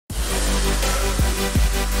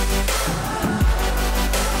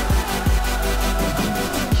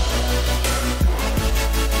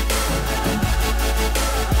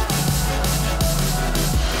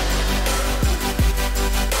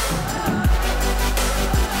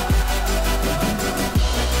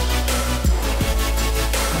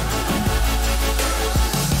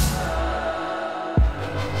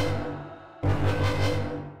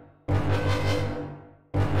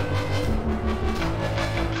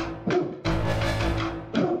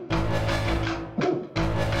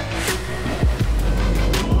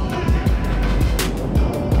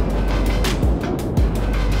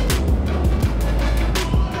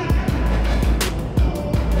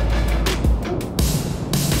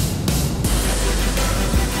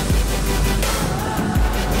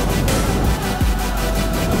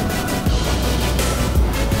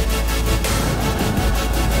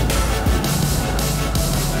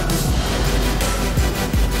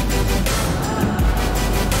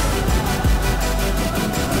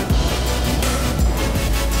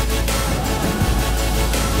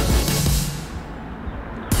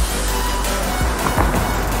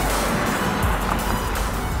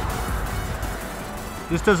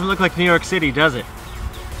This doesn't look like New York City, does it?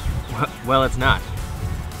 Well, it's not.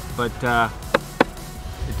 But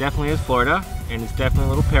it definitely is Florida, and it's definitely a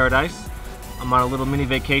little paradise. I'm on a little mini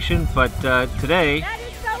vacation, but today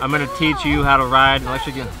I'm going to teach you how to ride an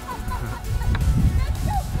electric unicycle.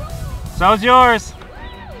 So's yours!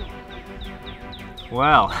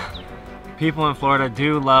 Well, people in Florida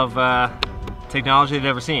do love technology they've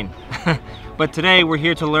never seen. But today we're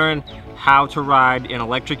here to learn how to ride an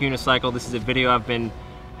electric unicycle. This is a video I've been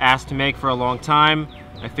asked to make for a long time.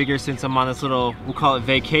 I figure since I'm on this little, we'll call it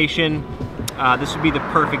vacation, this would be the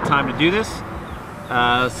perfect time to do this.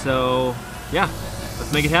 So yeah,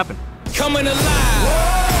 let's make it happen. Coming alive.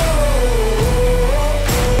 Whoa.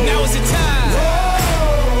 Now is the time.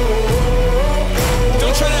 Whoa.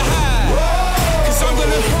 Don't try to hide. 'Cause I'm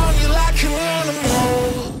gonna hold you like you're on the moon.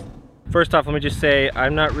 First off, let me just say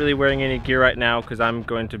I'm not really wearing any gear right now because I'm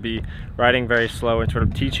going to be riding very slow and sort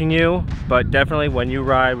of teaching you. But definitely when you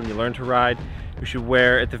ride, when you learn to ride, you should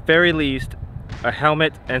wear at the very least a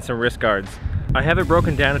helmet and some wrist guards. I have it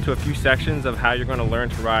broken down into a few sections of how you're going to learn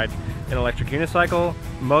to ride an electric unicycle.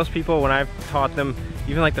 Most people, when I've taught them,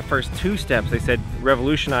 even like the first 2 steps, they said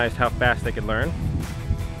revolutionized how fast they could learn.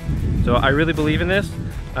 So I really believe in this.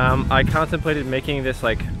 I contemplated making this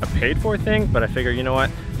like a paid-for thing, but I figure, you know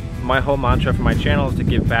what? My whole mantra for my channel is to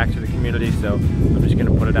give back to the community, so I'm just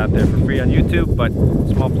gonna put it out there for free on YouTube. But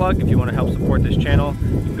small plug, if you want to help support this channel,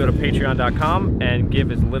 you can go to patreon.com and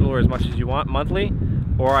give as little or as much as you want monthly,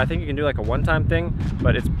 or I think you can do like a one-time thing,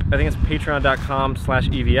 but I think it's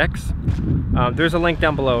patreon.com/evX. There's a link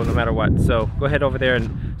down below no matter what, so go ahead over there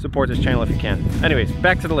and support this channel if you can. Anyways,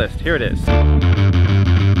 back to the list. Here it is.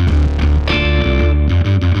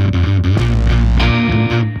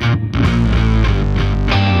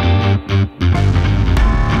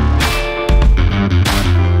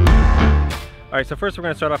 Alright, so first we're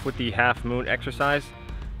going to start off with the half moon exercise.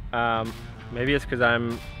 Maybe it's because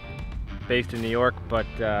I'm based in New York, but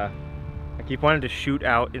I keep wanting to shoot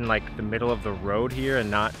out in like the middle of the road here and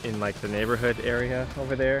not in like the neighborhood area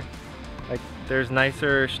over there. Like there's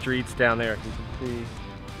nicer streets down there you can see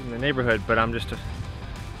in the neighborhood, but I'm just,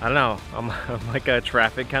 I don't know, I'm like a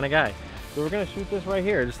traffic kind of guy. So we're going to shoot this right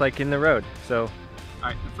here, just like in the road. So,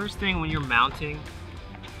 alright, the first thing when you're mounting,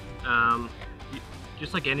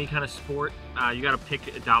 just like any kind of sport, you got to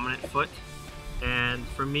pick a dominant foot. And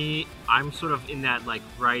for me, I'm sort of in that like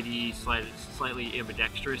righty, slightly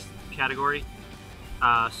ambidextrous category.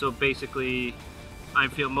 So basically, I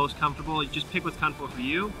feel most comfortable. You just pick what's comfortable for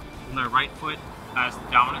you, with my right foot as the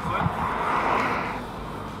dominant foot.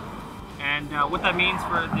 And what that means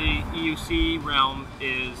for the EUC realm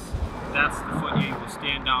is that's the foot you will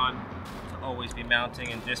stand on to always be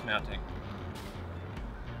mounting and dismounting.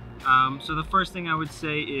 So the first thing I would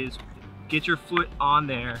say is get your foot on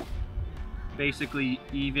there, basically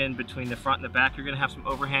even between the front and the back. You're going to have some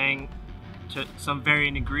overhang to some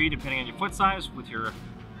varying degree depending on your foot size with your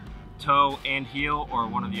toe and heel or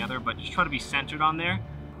one or the other, but just try to be centered on there.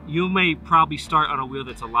 You may probably start on a wheel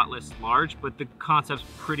that's a lot less large, but the concepts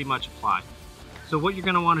pretty much apply. So what you're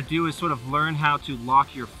going to want to do is sort of learn how to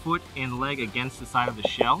lock your foot and leg against the side of the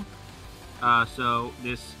shell. So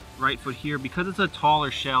this right foot here, because it's a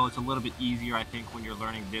taller shell, it's a little bit easier I think when you're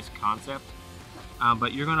learning this concept.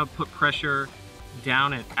 But you're going to put pressure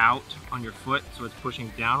down and out on your foot, so it's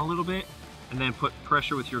pushing down a little bit, and then put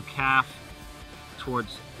pressure with your calf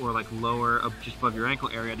towards, or like lower, just above your ankle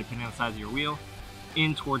area depending on the size of your wheel,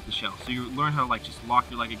 in towards the shell. So you learn how to like just lock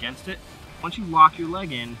your leg against it. Once you lock your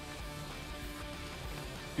leg in,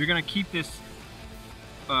 you're going to keep this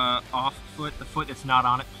off foot, the foot that's not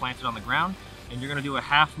on it, planted on the ground, and you're going to do a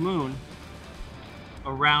half moon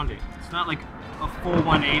around it. It's not like a full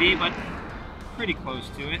 180, but pretty close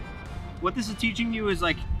to it. What this is teaching you is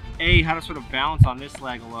like A, how to sort of balance on this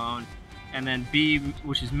leg alone, and then B,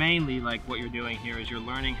 which is mainly like what you're doing here, is you're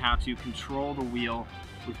learning how to control the wheel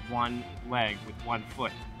with one leg, with one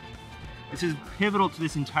foot. This is pivotal to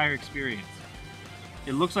this entire experience.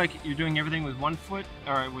 It looks like you're doing everything with one foot,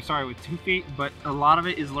 or sorry, with 2 feet, but a lot of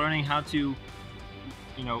it is learning how to,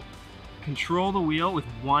 you know, control the wheel with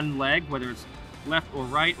one leg, whether it's left or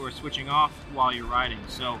right, or switching off while you're riding.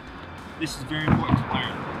 So this is very important to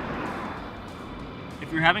learn.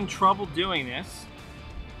 If you're having trouble doing this,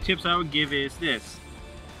 tips I would give is this: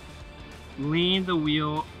 lean the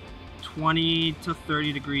wheel 20 to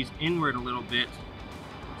 30 degrees inward a little bit,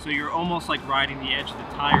 so you're almost like riding the edge of the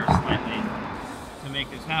tire slightly to make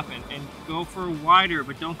this happen. And go for wider,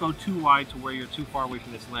 but don't go too wide to where you're too far away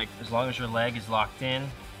from this leg. As long as your leg is locked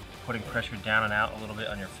in, putting pressure down and out a little bit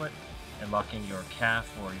on your foot, and locking your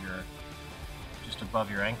calf or your just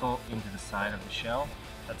above your ankle into the side of the shell,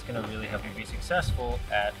 that's going to really help you be successful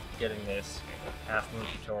at getting this half moon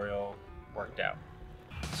tutorial worked out.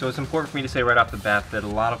 So it's important for me to say right off the bat that a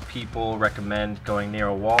lot of people recommend going near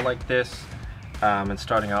a wall like this and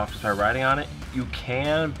starting off just by riding on it. You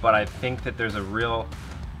can, but I think that there's a real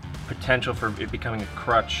potential for it becoming a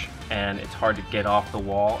crutch and it's hard to get off the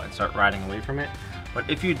wall and start riding away from it. But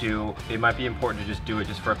if you do, it might be important to just do it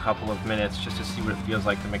just for a couple of minutes just to see what it feels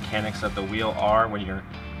like the mechanics of the wheel are when you're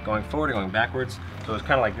going forward or going backwards. So it's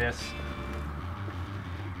kind of like this.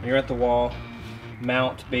 When you're at the wall,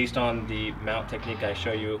 mount based on the mount technique I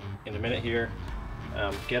show you in a minute here.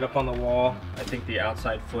 Get up on the wall. I think the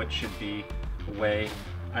outside foot should be away.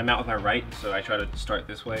 I mount with my right, so I try to start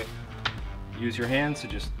this way. Use your hands to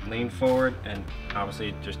just lean forward and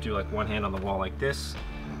obviously just do like one hand on the wall like this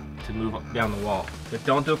to move down the wall. But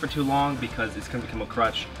don't do it for too long because it's going to become a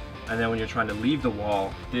crutch, and then when you're trying to leave the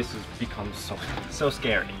wall, this has become so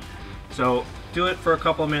scary. So do it for a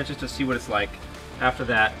couple of minutes just to see what it's like. After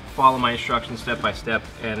that, follow my instructions step by step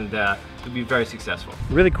and you'll be very successful.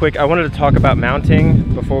 Really quick, I wanted to talk about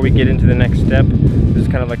mounting before we get into the next step. This is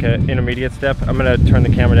kind of like an intermediate step. I'm going to turn the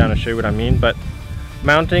camera down and show you what I mean, but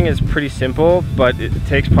mounting is pretty simple, but it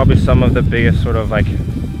takes probably some of the biggest sort of like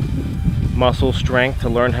muscle strength to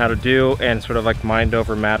learn how to do, and sort of like mind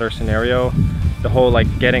over matter scenario. The whole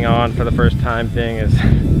like getting on for the first time thing is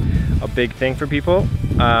a big thing for people,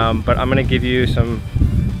 but I'm going to give you some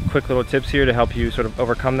quick little tips here to help you sort of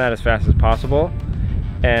overcome that as fast as possible.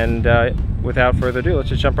 And without further ado, let's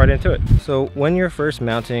just jump right into it. So when you're first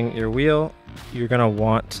mounting your wheel, you're gonna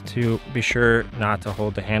want to be sure not to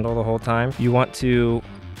hold the handle the whole time. You want to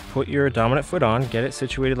put your dominant foot on, get it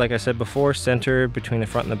situated, like I said before, centered between the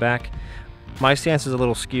front and the back. My stance is a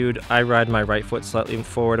little skewed. I ride my right foot slightly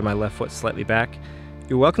forward and my left foot slightly back.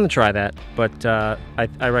 You're welcome to try that, but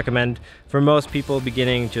I recommend for most people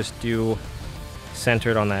beginning, just do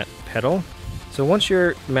centered on that pedal. So once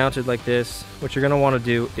you're mounted like this, what you're going to want to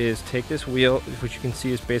do is take this wheel, which you can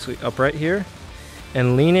see is basically upright here,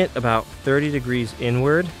 and lean it about 30 degrees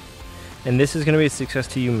inward. And this is going to be a success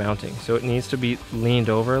to you mounting. So it needs to be leaned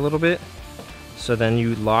over a little bit. So then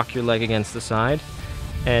you lock your leg against the side.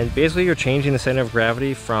 And basically you're changing the center of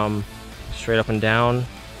gravity from straight up and down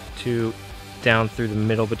to down through the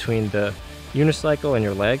middle between the unicycle and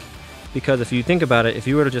your leg. Because if you think about it, if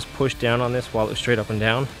you were to just push down on this while it was straight up and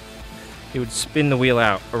down, it would spin the wheel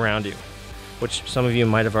out around you, which some of you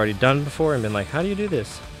might have already done before and been like, how do you do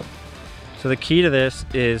this? So the key to this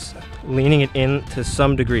is leaning it in to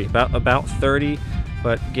some degree, about 30,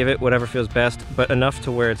 but give it whatever feels best, but enough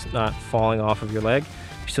to where it's not falling off of your leg.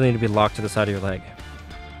 You still need to be locked to the side of your leg.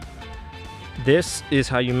 This is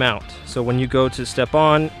how you mount. So when you go to step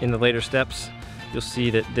on in the later steps, you'll see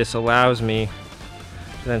that this allows me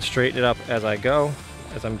to then straighten it up as I go,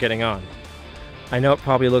 as I'm getting on. I know it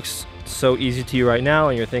probably looks so easy to you right now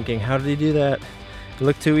and you're thinking, how did he do that? It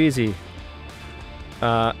looked too easy.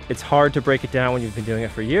 It's hard to break it down when you've been doing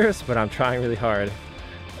it for years, but I'm trying really hard.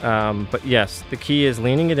 But yes, the key is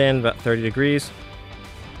leaning it in about 30 degrees,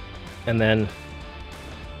 and then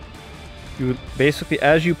you basically,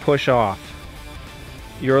 as you push off,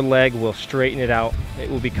 your leg will straighten it out. It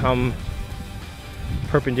will become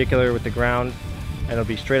perpendicular with the ground, and it'll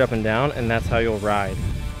be straight up and down, and that's how you'll ride.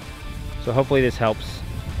 So hopefully this helps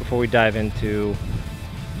before we dive into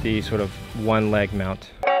the sort of one leg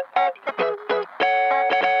mount.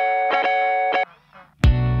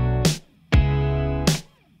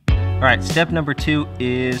 All right, step number 2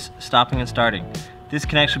 is stopping and starting. This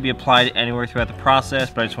can actually be applied anywhere throughout the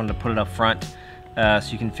process, but I just wanted to put it up front so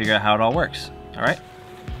you can figure out how it all works. All right?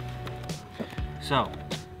 So,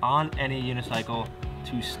 on any unicycle,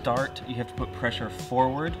 to start, you have to put pressure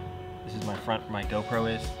forward. This is my front where my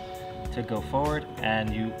GoPro is. To go forward,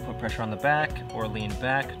 and you put pressure on the back or lean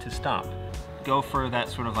back to stop. Go for that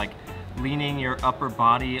sort of like leaning your upper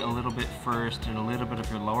body a little bit first and a little bit of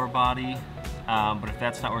your lower body. But if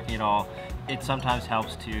that's not working at all, it sometimes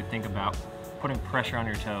helps to think about putting pressure on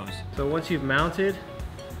your toes. So once you've mounted,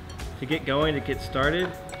 to get going, to get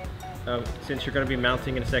started, since you're going to be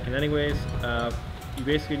mounting in a second anyways, you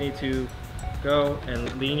basically need to go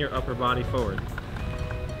and lean your upper body forward.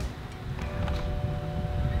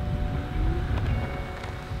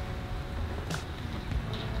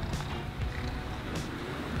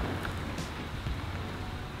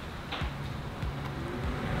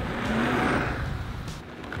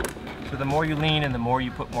 So the more you lean and the more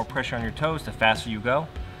you put more pressure on your toes, the faster you go.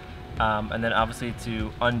 And then obviously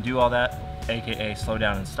to undo all that, aka slow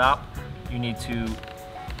down and stop, you need to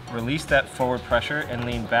release that forward pressure and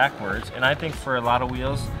lean backwards. And I think for a lot of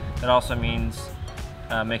wheels, that also means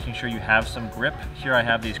making sure you have some grip. Here I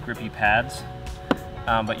have these grippy pads.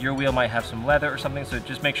 but your wheel might have some leather or something, so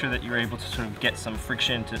just make sure that you're able to sort of get some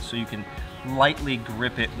friction so you can lightly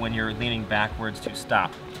grip it when you're leaning backwards to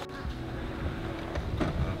stop.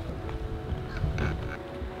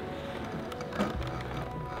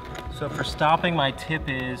 So for stopping, my tip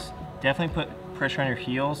is definitely put pressure on your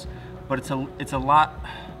heels, but it's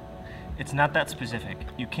not that specific.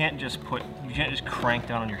 You can't just crank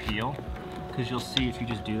down on your heel, because you'll see if you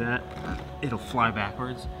just do that, it'll fly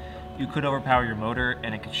backwards. You could overpower your motor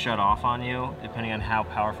and it could shut off on you, depending on how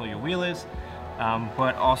powerful your wheel is.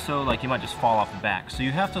 But also, like, you might just fall off the back. So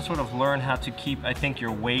you have to sort of learn how to keep, I think,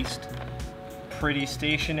 your waist pretty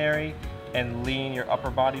stationary and lean your upper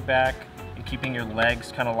body back and keeping your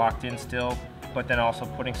legs kind of locked in still, but then also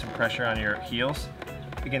putting some pressure on your heels.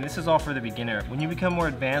 Again, this is all for the beginner. When you become more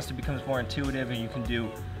advanced, it becomes more intuitive and you can do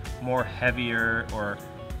more heavier or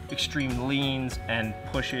extreme leans and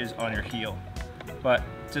pushes on your heel. But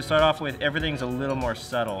to start off with, everything's a little more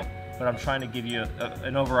subtle, but I'm trying to give you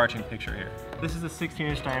an overarching picture here. This is a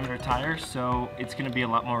 16-inch diameter tire, so it's going to be a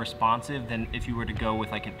lot more responsive than if you were to go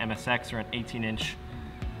with like an MSX or an 18-inch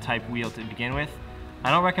type wheel to begin with.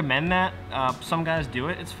 I don't recommend that. Some guys do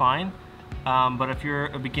it, it's fine. But if you're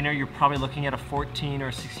a beginner, you're probably looking at a 14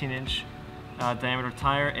 or 16-inch diameter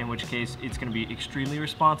tire, in which case it's going to be extremely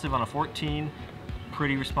responsive on a 14,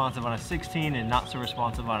 pretty responsive on a 16, and not so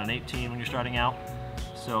responsive on an 18 when you're starting out.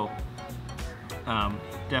 So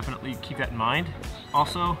definitely keep that in mind.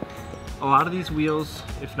 Also, a lot of these wheels,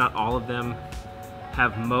 if not all of them,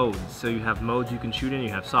 have modes. So you have modes you can shoot in. You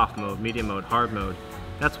have soft mode, medium mode, hard mode.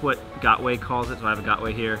 That's what Gotway calls it, so I have a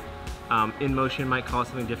Gotway here. In Motion might call it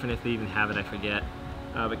something different if they even have it, I forget.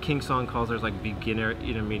 But King Song calls theirs like beginner,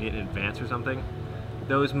 intermediate, and advanced or something.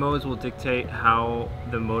 Those modes will dictate how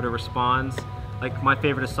the motor responds. Like, my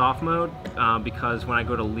favorite is soft mode because when I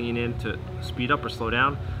go to lean in to speed up or slow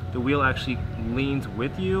down, the wheel actually leans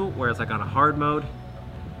with you, whereas like on a hard mode,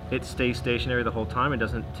 it stays stationary the whole time, it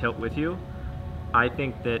doesn't tilt with you. I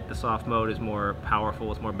think that the soft mode is more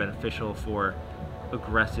powerful, it's more beneficial for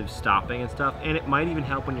aggressive stopping and stuff, and it might even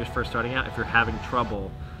help when you're first starting out if you're having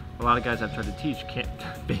trouble. A lot of guys I've tried to teach can't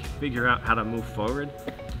figure out how to move forward.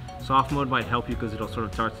 Soft mode might help you because it'll sort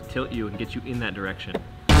of start to tilt you and get you in that direction.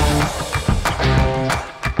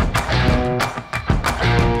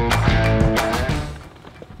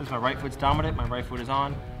 Since my right foot's dominant, my right foot is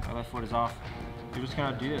on, my left foot is off. You're just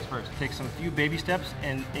gonna do this first. Take some few baby steps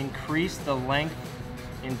and increase the length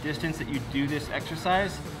and distance that you do this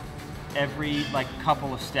exercise every like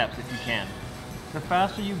couple of steps if you can. The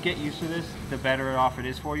faster you get used to this, the better off it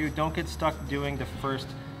is for you. Don't get stuck doing the first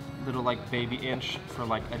little like baby inch for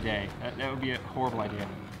like a day. That would be a horrible idea.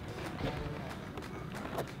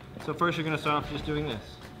 So first you're going to start off just doing this.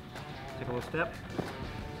 Take a little step,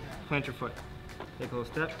 plant your foot. Take a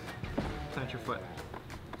little step, plant your foot.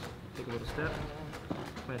 Take a little step,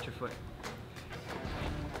 plant your foot.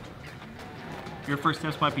 Your first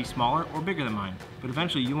steps might be smaller or bigger than mine, but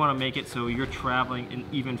eventually you want to make it so you're traveling an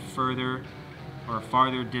even further or a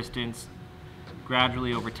farther distance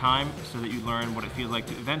gradually over time so that you learn what it feels like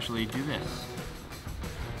to eventually do this.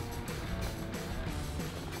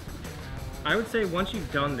 I would say once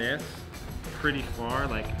you've done this pretty far,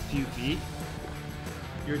 like a few feet,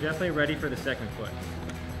 you're definitely ready for the second foot.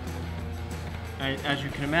 As you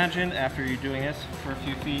can imagine, after you're doing this for a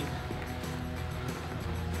few feet,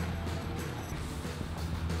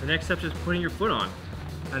 the next step is putting your foot on.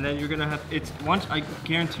 And then you're gonna have, I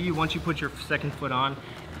guarantee you, once you put your second foot on,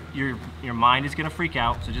 your mind is gonna freak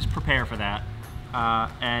out, so just prepare for that.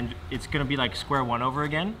 And it's gonna be like square one over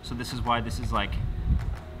again. So this is why this is like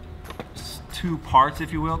two parts,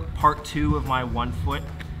 if you will. Part two of my 1 foot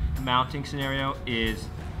mounting scenario is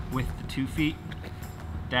with the 2 feet.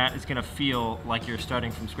 That is gonna feel like you're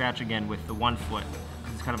starting from scratch again with the 1 foot.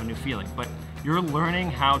 It's kind of a new feeling, but you're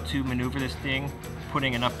learning how to maneuver this thing,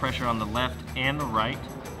 putting enough pressure on the left and the right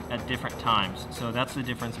at different times. So that's the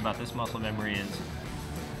difference about this muscle memory is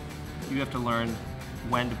you have to learn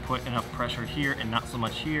when to put enough pressure here and not so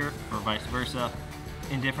much here, or vice versa,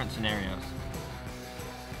 in different scenarios.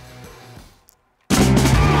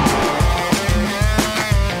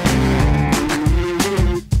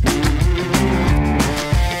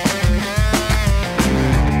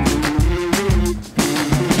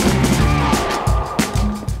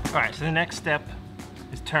 Alright, so the next step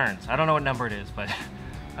is turns. I don't know what number it is, but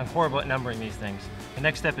I'm horrible at numbering these things. The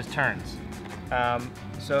next step is turns.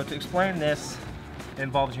 So to explain this, it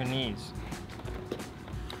involves your knees.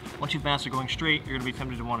 Once you've mastered going straight, you're going to be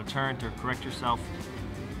tempted to want to turn to correct yourself.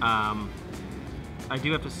 I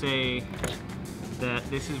do have to say that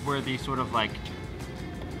this is where the sort of like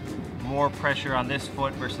more pressure on this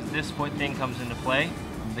foot versus this foot thing comes into play.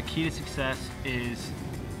 The key to success is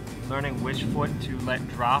learning which foot to let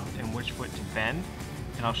drop and which foot to bend.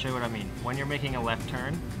 And I'll show you what I mean. When you're making a left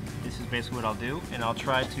turn, this is basically what I'll do, and I'll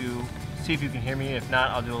try to see if you can hear me. If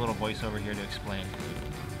not, I'll do a little voiceover here to explain.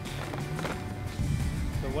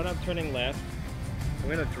 So when I'm turning left, I'm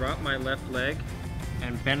going to drop my left leg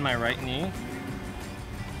and bend my right knee.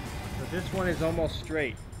 So this one is almost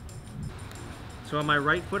straight. So on my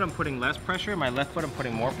right foot, I'm putting less pressure. My left foot, I'm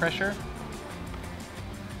putting more pressure.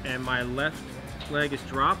 And my left leg is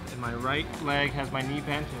dropped, and my right leg has my knee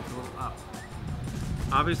bent and it's a little up.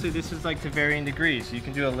 Obviously, this is like to varying degrees. So you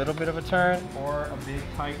can do a little bit of a turn or a big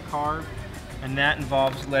tight carve, and that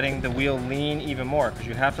involves letting the wheel lean even more, because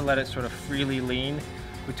you have to let it sort of freely lean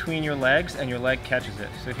between your legs and your leg catches it.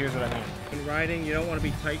 So here's what I mean. In riding, you don't want to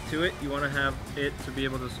be tight to it. You want to have it to be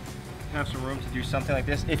able to have some room to do something like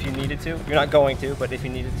this if you needed to. You're not going to, but if you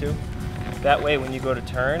needed to. That way, when you go to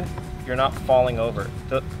turn, you're not falling over.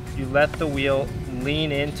 You let the wheel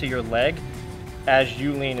lean into your leg as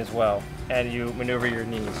you lean as well, and you maneuver your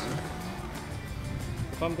knees.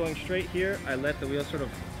 If I'm going straight here, I let the wheel sort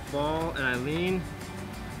of fall and I lean.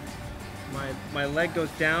 My leg goes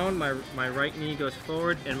down, my right knee goes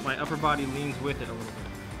forward, and my upper body leans with it a little bit.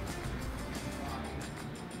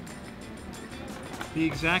 The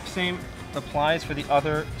exact same applies for the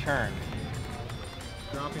other turn.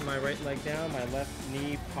 Dropping my right leg down, my left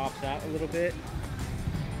knee pops out a little bit.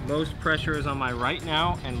 Most pressure is on my right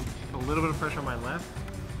now, and a little bit of pressure on my left,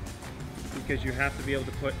 because you have to be able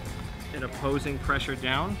to put an opposing pressure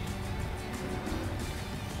down.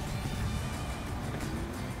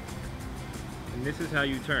 And this is how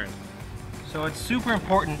you turn. So it's super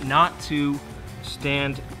important not to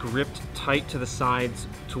stand gripped tight to the sides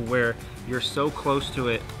to where you're so close to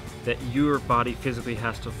it that your body physically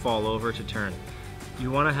has to fall over to turn. You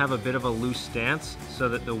want to have a bit of a loose stance so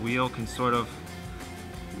that the wheel can sort of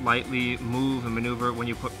lightly move and maneuver when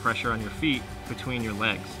you put pressure on your feet between your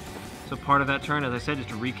legs. So part of that turn, as I said, just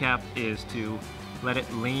to recap, is to let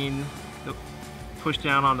it lean, push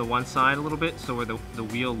down on the one side a little bit so where the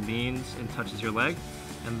wheel leans and touches your leg,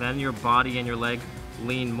 and then your body and your leg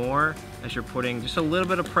lean more as you're putting just a little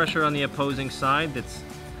bit of pressure on the opposing side, that's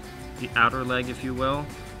the outer leg, if you will.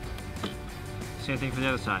 Same thing for the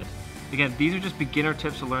other side. Again, these are just beginner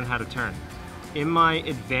tips to learn how to turn. In my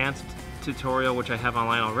advanced tutorial, which I have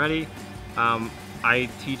online already, I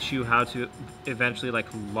teach you how to eventually like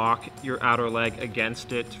lock your outer leg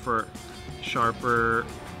against it for sharper,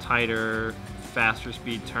 tighter, faster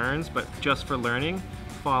speed turns. But just for learning,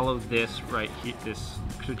 follow this right here, this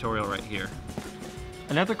tutorial right here.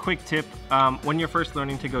 Another quick tip when you're first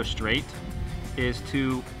learning to go straight is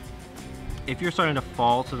to, if you're starting to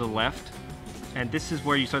fall to the left, and this is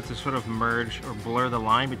where you start to sort of merge or blur the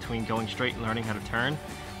line between going straight and learning how to turn,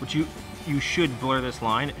 which you should blur this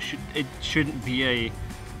line. It shouldn't be a,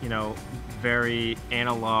 you know, very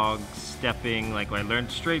analog stepping, like, well, I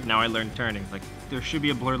learned straight, now I learned turning. Like, there should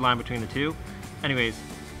be a blurred line between the two. Anyways,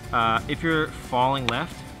 if you're falling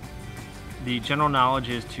left, the general knowledge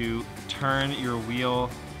is to turn your wheel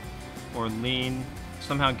or lean,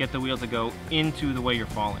 somehow get the wheel to go into the way you're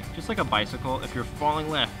falling. Just like a bicycle, if you're falling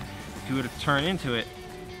left, if you were to turn into it,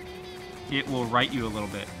 it will right you a little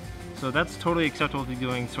bit. So that's totally acceptable to be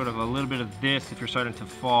doing sort of a little bit of this if you're starting to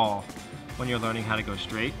fall when you're learning how to go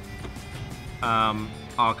straight. I'll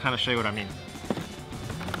kind of show you what I mean.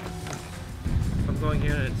 If I'm going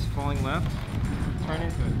here and it's falling left, turn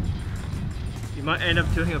into it. You might end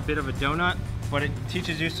up doing a bit of a donut, but it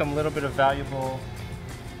teaches you some little bit of valuable,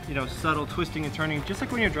 you know, subtle twisting and turning, just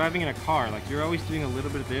like when you're driving in a car. Like, you're always doing a little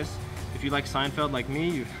bit of this. If you like Seinfeld like me,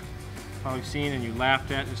 you've probably seen and you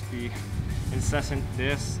laughed at just the incessant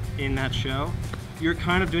this in that show. You're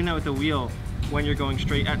kind of doing that with the wheel when you're going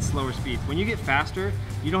straight at slower speeds. When you get faster,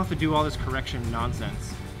 you don't have to do all this correction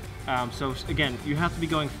nonsense. So again, you have to be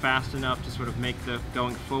going fast enough to sort of make the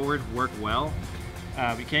going forward work well.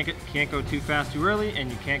 You can't go too fast too early,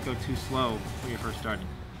 and you can't go too slow when you're first starting.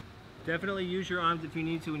 Definitely use your arms if you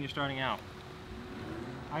need to when you're starting out.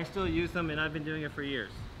 I still use them, and I've been doing it for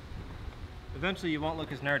years. Eventually you won't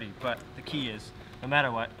look as nerdy, but the key is, no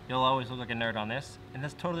matter what, you'll always look like a nerd on this, and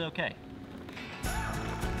that's totally okay.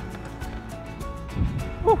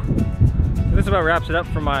 Whew. So this about wraps it up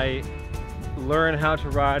for my Learn How to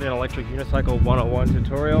Ride an Electric Unicycle 101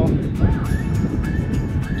 tutorial.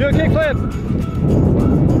 Do a kickflip!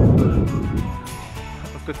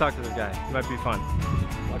 Let's go talk to this guy. It might be fun.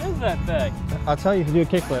 What is that thing? I'll tell you to do a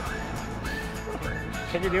kickflip.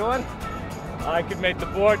 Can you do one? I could make the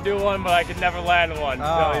board do one, but I could never land one, to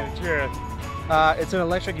tell you the truth. It's an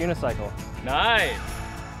electric unicycle. Nice.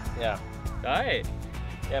 Yeah. Alright.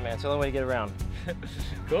 Yeah, man, it's the only way to get around.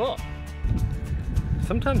 Cool.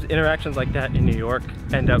 Sometimes interactions like that in New York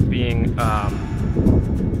end up being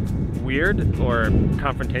weird or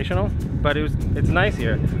confrontational, but it's nice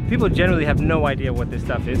here. People generally have no idea what this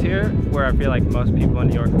stuff is here, where I feel like most people in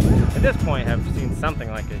New York at this point have seen something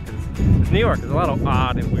like it, because it's New York, there's a lot of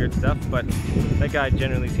odd and weird stuff, but that guy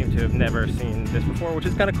generally seemed to have never seen this before, which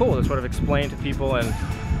is kind of cool to sort of explain to people and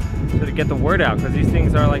sort of get the word out, because these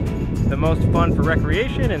things are like the most fun for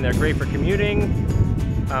recreation and they're great for commuting.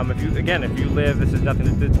 If you live, this has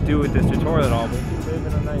nothing to do with this tutorial at all, but if you live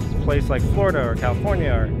in a nice place like Florida or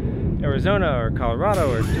California or Arizona or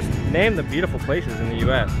Colorado, or just name the beautiful places in the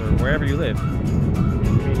US or wherever you live. I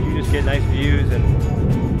mean, you just get nice views and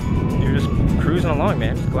you're just cruising along,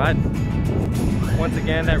 man, just gliding. Once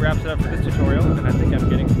again, that wraps it up for this tutorial, and I think I'm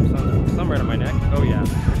getting some sun right on my neck. Oh yeah,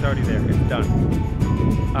 it's already there, it's done.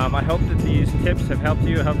 I hope that these tips have helped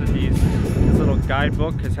you. I hope that this little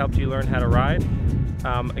guidebook has helped you learn how to ride.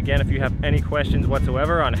 Again, if you have any questions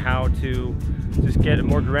whatsoever on how to just get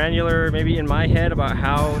more granular, maybe in my head, about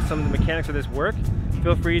how some of the mechanics of this work,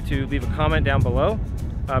 feel free to leave a comment down below.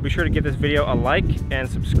 Be sure to give this video a like and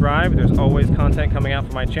subscribe. There's always content coming out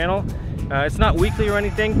from my channel. It's not weekly or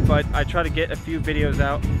anything, but I try to get a few videos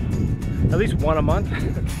out, at least one a month.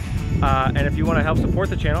 And if you want to help support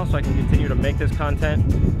the channel so I can continue to make this content,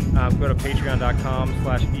 go to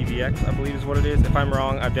patreon.com/evX, I believe is what it is. If I'm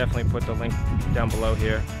wrong, I've definitely put the link down below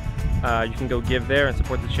here. You can go give there and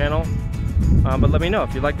support the channel. But let me know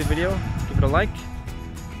if you liked the video, give it a like.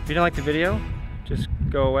 If you didn't like the video, just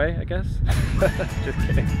go away, I guess. Just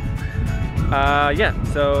kidding. Yeah,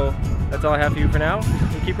 so that's all I have for you for now.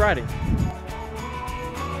 And keep riding.